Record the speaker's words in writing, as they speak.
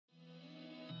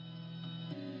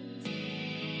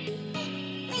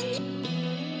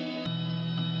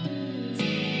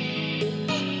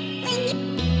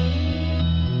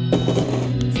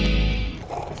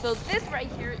So this right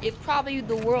here is probably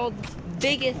the world's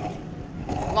biggest,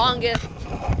 longest,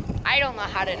 I don't know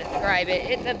how to describe it.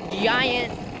 It's a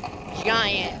giant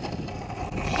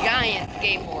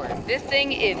skateboard. This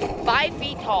thing is 5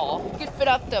 feet tall. You could fit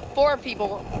up to 4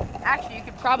 people. Actually, you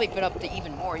could probably fit up to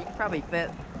even more. You could probably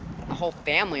fit a whole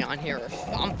family on here or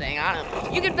something. I don't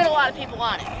know. You could fit a lot of people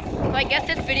on it. So I guess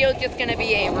this video is just gonna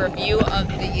be a review of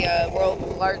the world's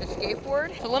largest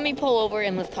skateboard. So let me pull over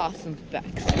and let's toss some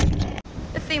specs.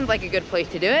 This seems like a good place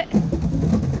to do it.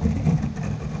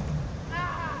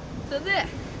 So this,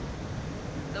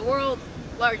 the world's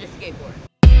largest skateboard.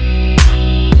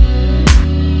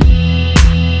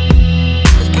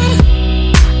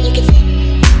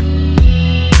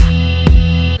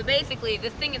 So basically,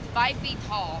 this thing is 5 feet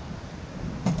tall.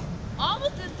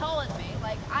 Almost as tall as me.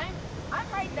 Like, I'm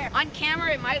right there. On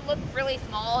camera, it might look really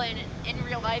small, and in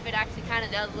real life, it actually kind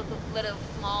of does look a little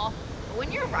small. But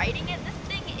when you're riding it, this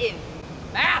thing is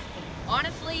massive.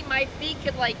 Honestly, my feet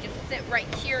could like just sit right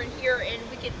here and here, and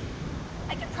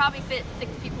I could probably fit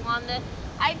 6 people on this.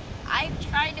 I've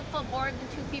tried to put more than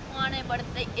 2 people on it, but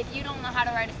if you don't know how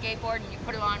to ride a skateboard and you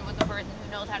put it on with a person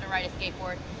who knows how to ride a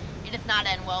skateboard, it does not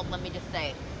end well, let me just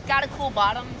say. It's got a cool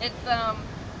bottom. It's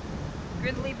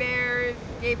grizzly bears,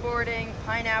 skateboarding,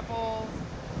 pineapples,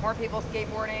 more people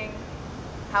skateboarding,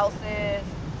 houses.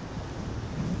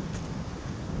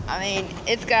 I mean,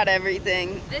 it's got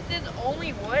everything. This is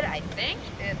only wood, I think.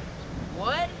 It's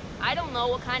wood. I don't know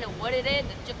what kind of wood it is.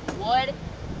 It's just wood.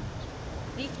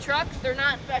 These trucks, they're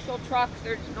not special trucks.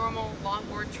 They're just normal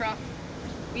longboard trucks.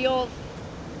 Wheels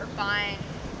are fine.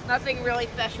 Nothing really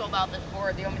special about this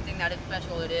board. The only thing that is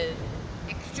special, it is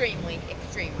extremely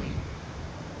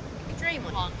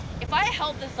long. If I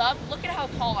held this up, look at how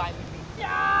tall I would be.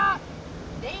 Ah!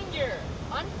 Danger!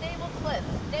 Unstable cliff.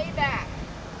 Stay back.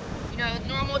 You know,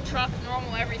 normal trucks,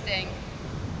 normal everything.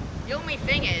 The only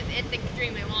thing is, it's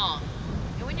extremely long.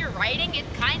 And when you're riding,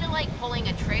 it's kind of like pulling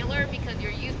a trailer because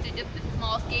you're used to just a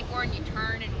small skateboard and you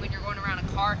turn, and when you're going around a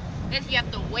car, this you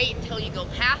have to wait until you go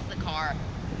past the car,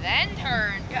 then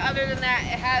turn. Yeah, other than that,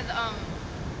 it has,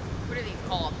 what are these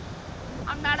called?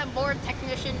 I'm not a board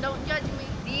technician, don't judge me.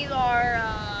 These are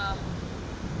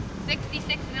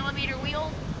 66mm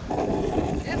wheels.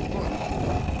 This board.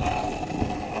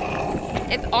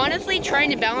 It's honestly trying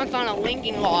to balance on a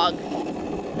linking log.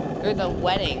 There's a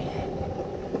wedding.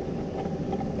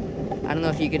 I don't know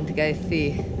if you can guys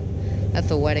see. That's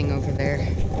a wedding over there.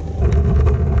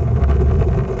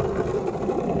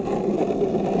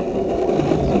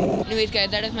 Anyways,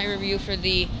 guys, that is my review for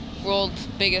the world's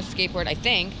biggest skateboard, I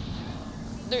think.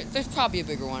 There's probably a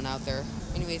bigger one out there.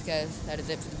 Anyways, guys, that is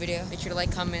it for the video. Make sure to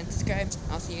like, comment, subscribe.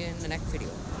 I'll see you in the next video.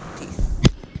 Peace.